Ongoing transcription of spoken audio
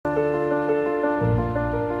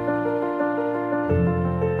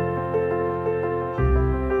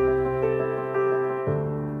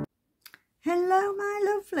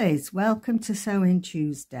Liz, welcome to Sewing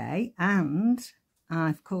Tuesday, and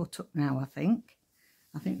I've caught up now. I think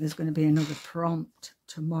there's going to be another prompt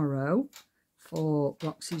tomorrow for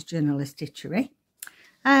Roxy's Journal of Stitchery.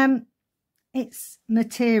 It's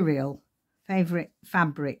material, favourite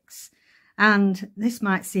fabrics, and this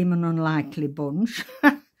might seem an unlikely bunch.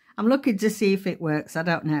 I'm looking to see if it works, I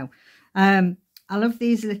don't know. I love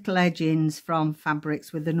these little edgings from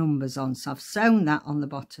fabrics with the numbers on, so I've sewn that on the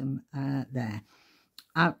bottom there.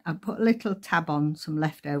 I put a little tab on, some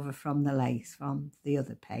leftover from the lace from the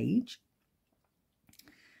other page.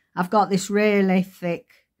 I've got this really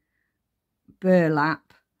thick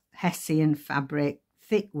burlap Hessian fabric,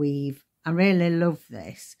 thick weave. I really love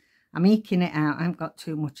this. I'm eking it out. I haven't got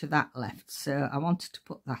too much of that left, so I wanted to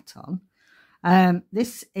put that on.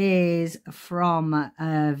 This is from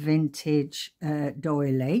a vintage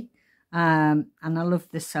doily, and I love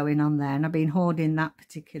the sewing on there, and I've been hoarding that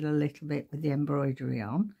particular little bit with the embroidery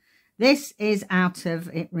on. This is out of,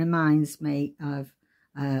 it reminds me of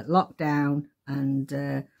lockdown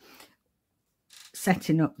and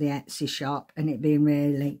setting up the Etsy shop, and it being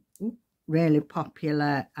really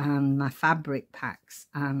popular, and my fabric packs,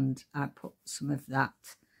 and I put some of that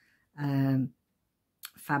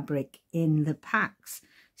fabric in the packs,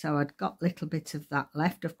 so I'd got a little bit of that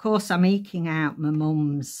left. Of course, I'm eking out my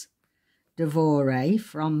mum's Devore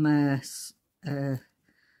from a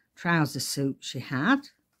trouser suit she had,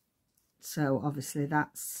 so obviously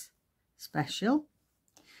that's special.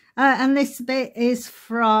 And this bit is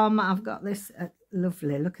from, I've got this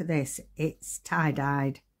lovely, look at this, it's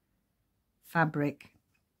tie-dyed fabric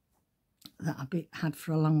that I've had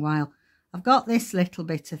for a long while. I've got this little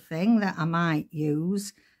bit of thing that I might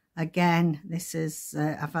use. Again, this is,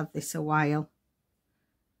 I've had this a while.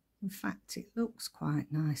 In fact, it looks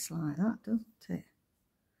quite nice like that, doesn't it?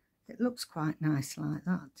 It looks quite nice like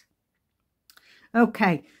that.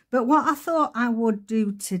 Okay, but what I thought I would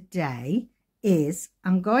do today is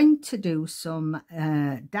I'm going to do some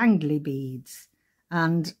dangly beads,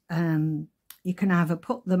 and you can either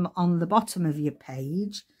put them on the bottom of your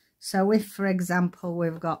page. So if, for example,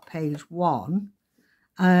 we've got page 1,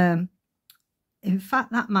 in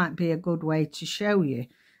fact, that might be a good way to show you.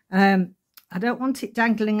 I don't want it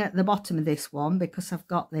dangling at the bottom of this one because I've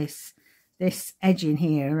got this edging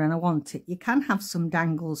here, and I want it. You can have some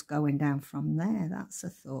dangles going down from there. That's a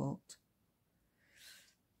thought.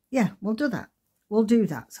 Yeah, we'll do that. We'll do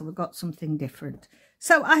that. So we've got something different.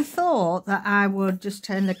 So I thought that I would just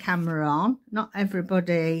turn the camera on. Not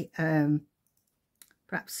everybody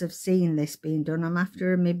perhaps have seen this being done. I'm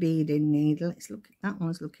after my beading needle. It's looking, that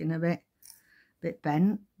one's looking a bit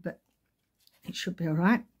bent, but it should be all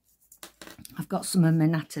right. I've got some of my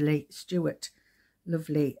Natalie Stewart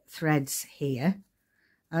lovely threads here,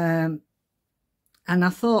 and I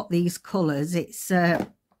thought these colours, it's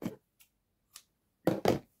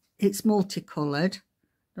multicolored.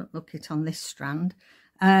 Don't look it on this strand,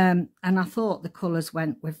 and I thought the colours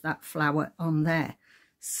went with that flower on there.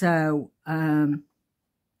 So I've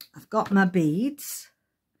got my beads,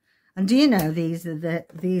 and do you know these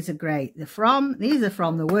are great. These are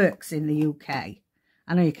from the Works in the UK.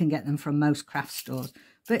 I know you can get them from most craft stores,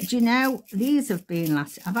 but do you know these have been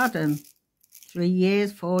lasting. I've had them 3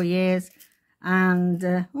 years, 4 years, and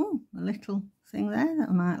oh, a little thing there that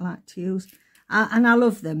I might like to use. And I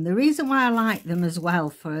love them. The reason why I like them as well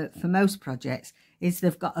for most projects is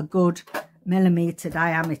they've got a good millimetre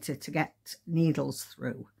diameter to get needles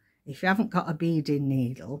through. If you haven't got a beading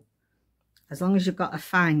needle, as long as you've got a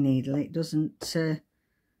fine needle, it doesn't,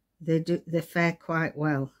 they fare quite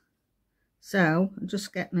well. So I'll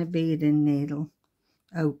just get my beading needle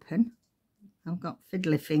open. I've got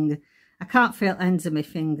fiddly fingers. I can't feel ends of my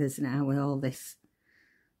fingers now with all this.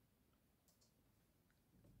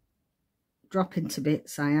 Dropping to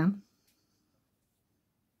bits I am.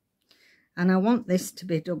 And I want this to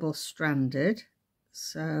be double stranded,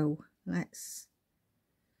 so let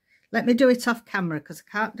me do it off camera because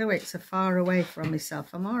I can't do it so far away from myself.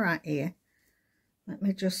 I'm all right here. Let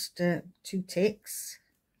me just 2 ticks.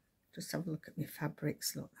 Just have a look at my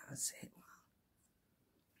fabrics. Look, that's it.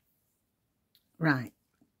 Right.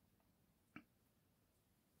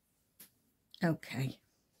 Okay.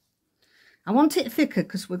 I want it thicker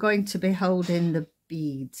because we're going to be holding the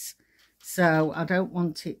beads. So I don't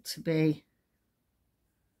want it to be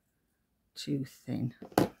too thin.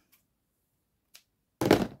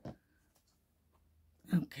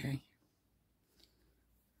 Okay.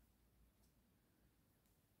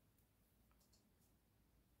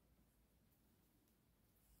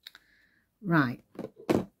 Right.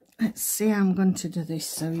 Let's see how I'm going to do this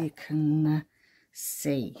so you can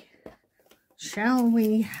see. Shall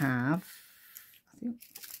we have, I think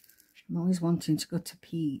I'm always wanting to go to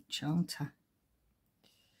peach, aren't I?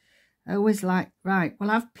 I always like, right, we'll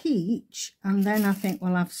have peach, and then I think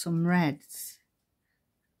we'll have some reds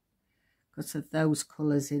because of those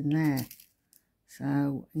colours in there.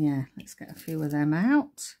 So, yeah, let's get a few of them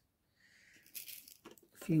out.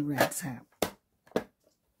 A few reds out.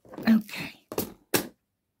 Okay.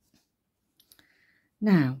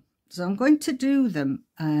 Now, so I'm going to do them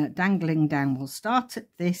dangling down. We'll start at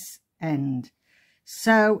this end.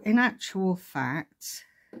 So, in actual fact,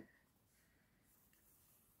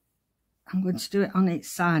 I'm going to do it on its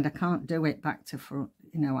side. I can't do it back to front.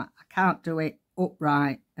 You know, I can't do it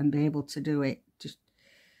upright and be able to do it. Just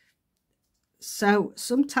so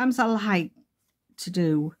sometimes I like to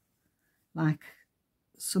do like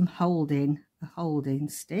some a holding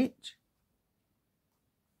stitch,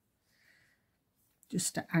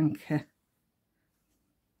 just to anchor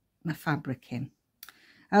my fabric in.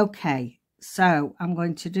 Okay, so I'm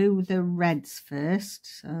going to do the reds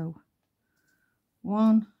first. So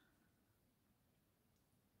 1,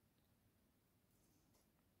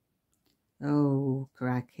 oh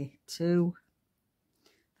crikey, 2.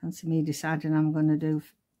 Fancy me deciding I'm going to do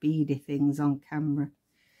beady things on camera.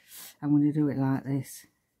 I'm going to do it like this.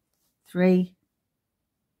 3,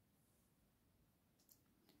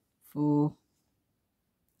 4.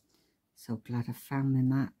 So glad I found my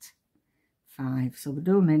mat. 5. So we're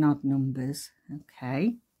doing them in odd numbers.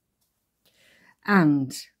 Okay.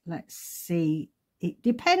 And let's see. It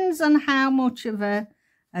depends on how much of a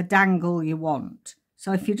dangle you want.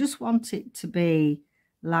 So if you just want it to be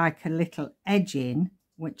like a little edging,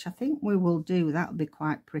 which I think we will do, that'll be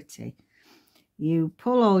quite pretty. You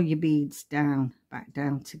pull all your beads down, back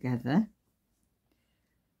down together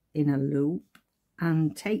in a loop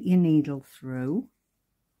and take your needle through.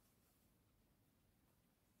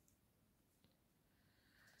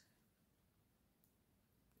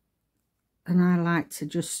 And I like to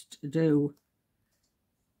just do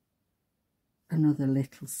another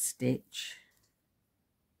little stitch.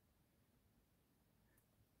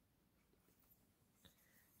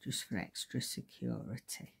 Just for extra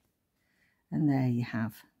security. And there you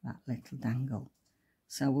have that little dangle.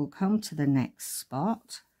 So we'll come to the next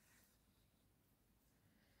spot.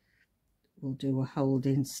 We'll do a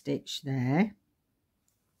holding stitch there.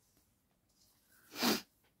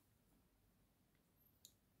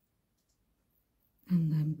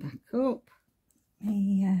 And then back up.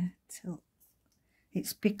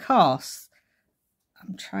 It's because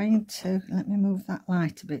I'm trying to, let me move that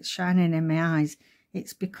light a bit, shining in my eyes.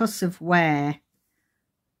 It's because of where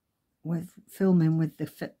we're filming with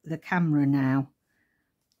the camera now.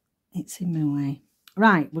 It's in my way.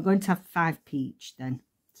 Right, we're going to have 5 peach then.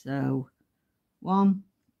 So 1,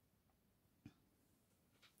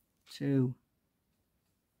 2,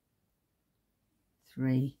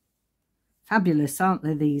 3. Fabulous, aren't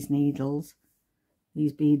they, these needles?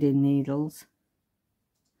 These beading needles.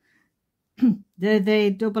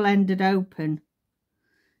 They're double-ended open.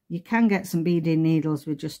 You can get some beading needles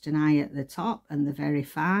with just an eye at the top, and they're very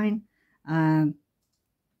fine.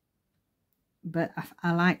 But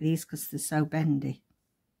I like these because they're so bendy.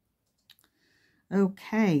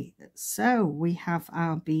 Okay, so we have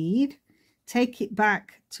our bead. Take it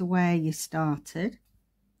back to where you started.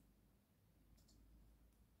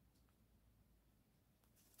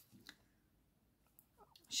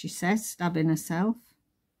 She says, stabbing herself.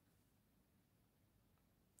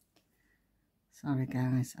 Sorry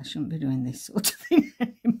guys, I shouldn't be doing this sort of thing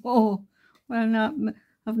anymore. Well,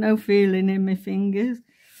 I've no feeling in my fingers.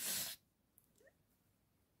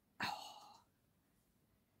 Oh,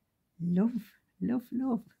 love, love,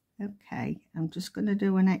 love. Okay, I'm just going to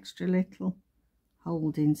do an extra little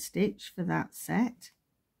holding stitch for that set.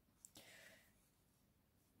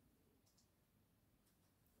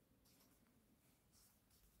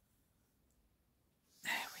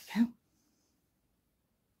 There we go.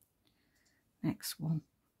 Next one.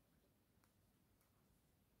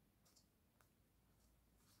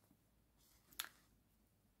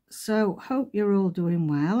 So, hope you're all doing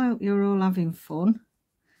well. Hope you're all having fun.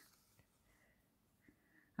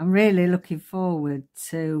 I'm really looking forward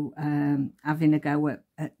to having a go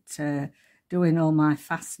at doing all my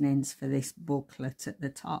fastenings for this booklet at the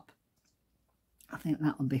top. I think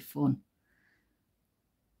that'll be fun.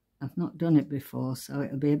 I've not done it before, so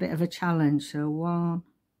it'll be a bit of a challenge. So 1,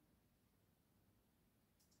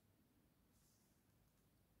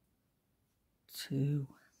 2,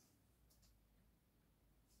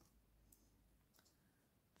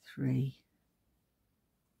 3,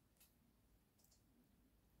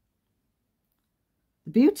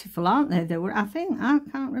 'They're beautiful, aren't they? They were, I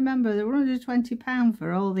can't remember, they were £120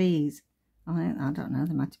 for all these. I don't know,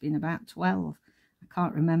 there might have been about 12. I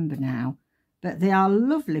can't remember now. But they are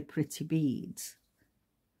lovely, pretty beads.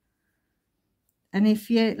 And if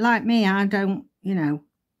you're like me, I don't, you know,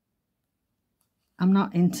 I'm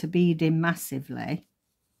not into beading massively.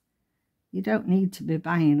 You don't need to be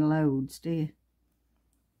buying loads, do you?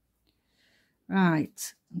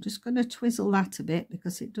 Right, I'm just going to twizzle that a bit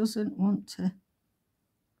because it doesn't want to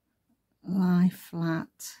lie flat.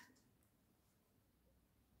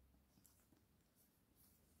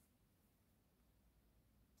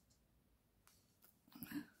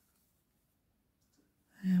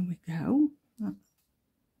 There we go.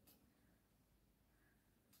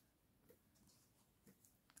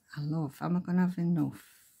 I love, am I going to have enough?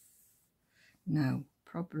 No,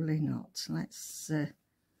 probably not. Let's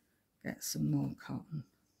get some more cotton.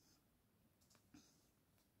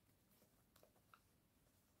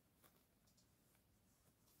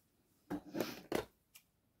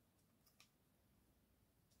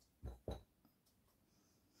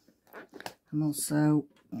 And also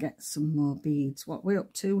get some more beads. What we're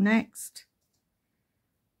up to next?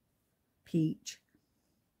 Peach.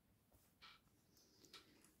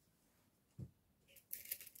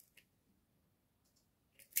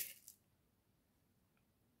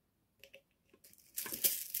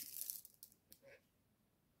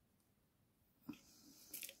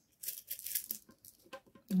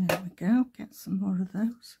 There we go, get some more of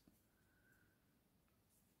those.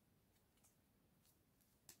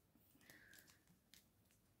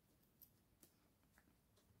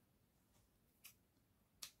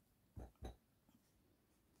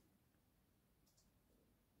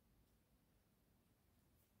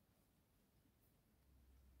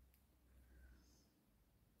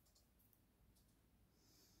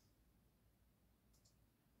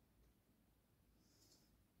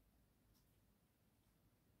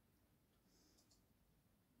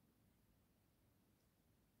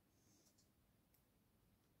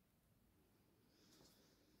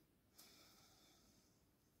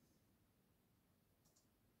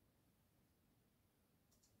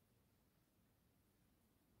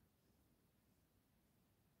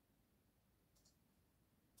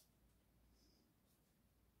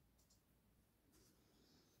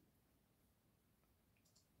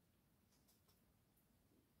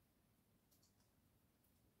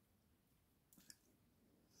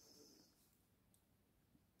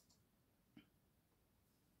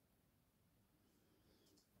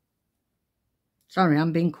 Sorry,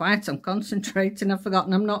 I'm being quiet. I'm concentrating. I've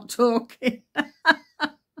forgotten I'm not talking.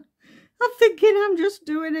 I'm thinking I'm just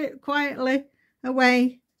doing it quietly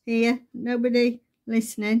away here. Nobody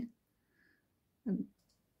listening. I'm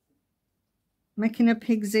making a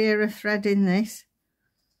pig's ear of threading this.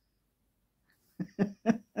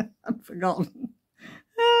 I've forgotten.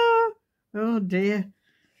 Oh dear.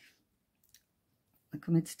 They're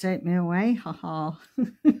coming to take me away. Ha ha.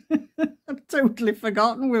 I've totally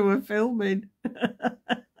forgotten we were filming.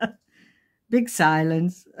 Big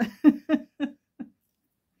silence.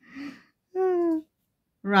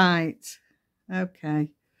 Right. Okay.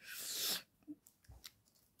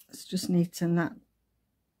 Let's just neaten that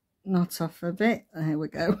knot off a bit. There we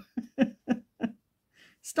go.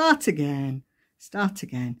 Start again. Start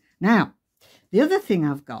again. Now, the other thing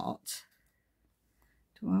I've got,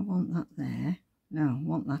 do I want that there? No, I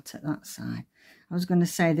want that at that side. I was going to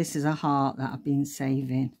say this is a heart that I've been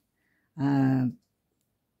saving.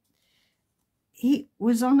 It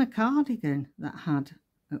was on a cardigan that I had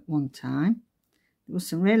at one time. There was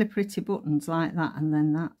some really pretty buttons like that, and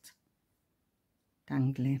then that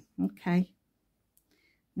dangling. Okay.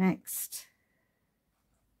 Next.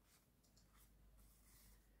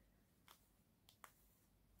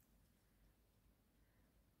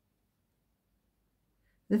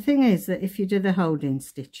 The thing is that if you do the holding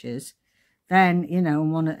stitches, then, you know,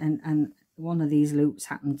 one of these loops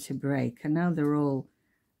happened to break. I know they're all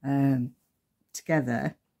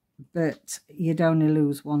together, but you'd only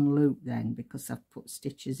lose one loop then because I've put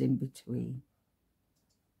stitches in between.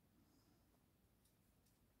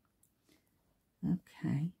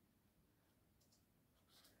 Okay.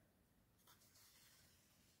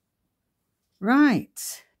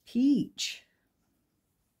 Right, peach.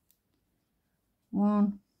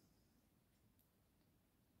 1,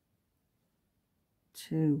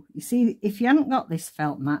 2. You see, if you haven't got this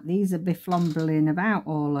felt mat, these would be flombling about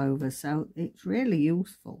all over, so it's really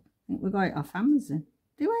useful. I think we got it off Amazon.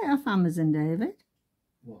 Do you get it off Amazon, David?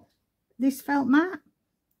 What? This felt mat?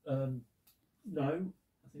 No,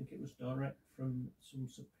 I think it was direct from some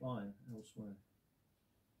supplier elsewhere.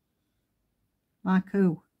 Like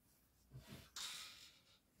who?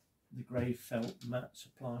 The Grey Felt Mat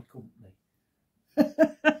Supply Company.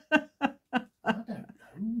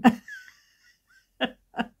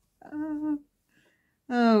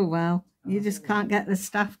 Oh, well, you just can't get the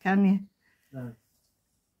staff, can you? No.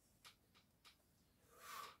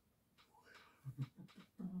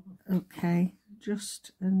 Okay,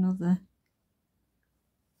 just another.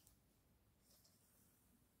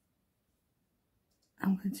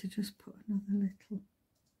 I'm going to just put another little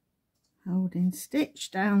holding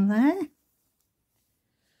stitch down there.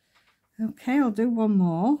 Okay, I'll do one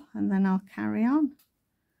more and then I'll carry on.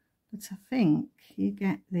 But I think you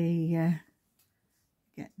get the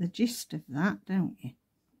gist of that, don't you?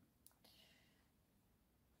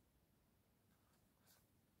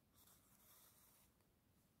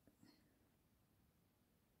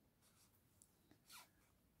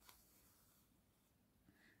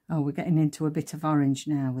 Oh, we're getting into a bit of orange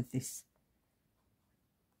now with this.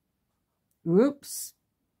 Whoops.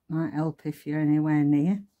 Might help if you're anywhere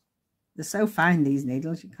near. They're so fine, these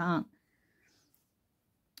needles, you can't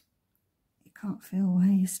feel where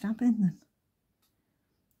you're stabbing them.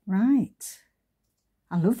 Right.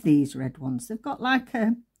 I love these red ones. They've got like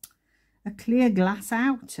a clear glass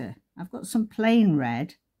outer. I've got some plain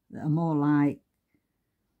red that are more like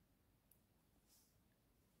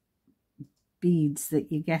beads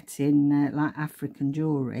that you get in like African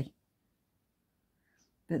jewellery.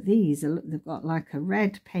 But these are, they've got like a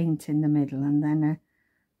red paint in the middle and then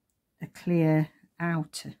a clear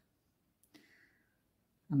outer.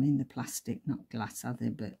 I mean the plastic, not glass, are they?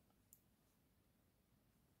 But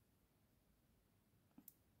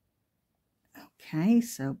okay,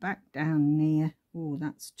 so back down near. Oh,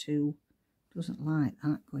 that's too, doesn't like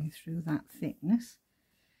that going through that thickness.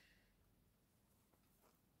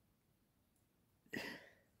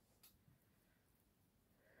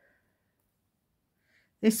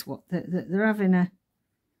 This what they're having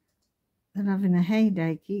a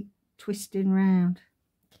heyday. Keep twisting round.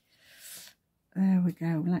 There we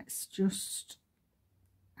go. Let's just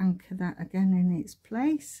anchor that again in its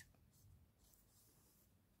place.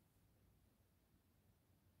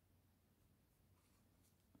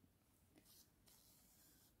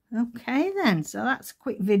 Okay then, so that's a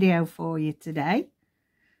quick video for you today.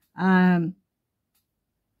 I'm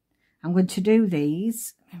going to do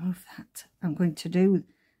these. Remove that. I'm going to do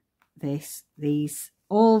these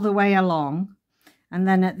all the way along, and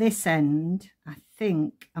then at this end, I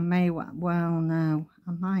think I may, well, no,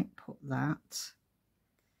 I might put that.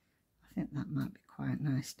 I think that might be quite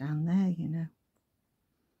nice down there, you know,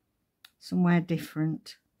 somewhere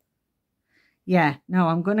different. Yeah, no,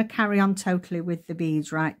 I'm going to carry on totally with the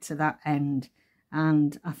beads right to that end,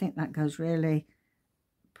 and I think that goes really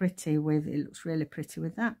pretty with, it looks really pretty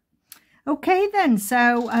with that. Okay then,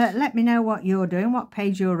 so let me know what you're doing, what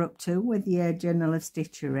page you're up to with your Journal of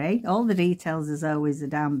Stitchery. All the details as always are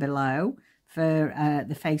down below for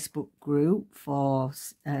the Facebook group for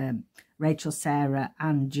Rachel, Sarah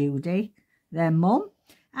and Judy, their mum.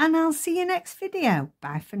 And I'll see you next video.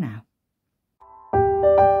 Bye for now.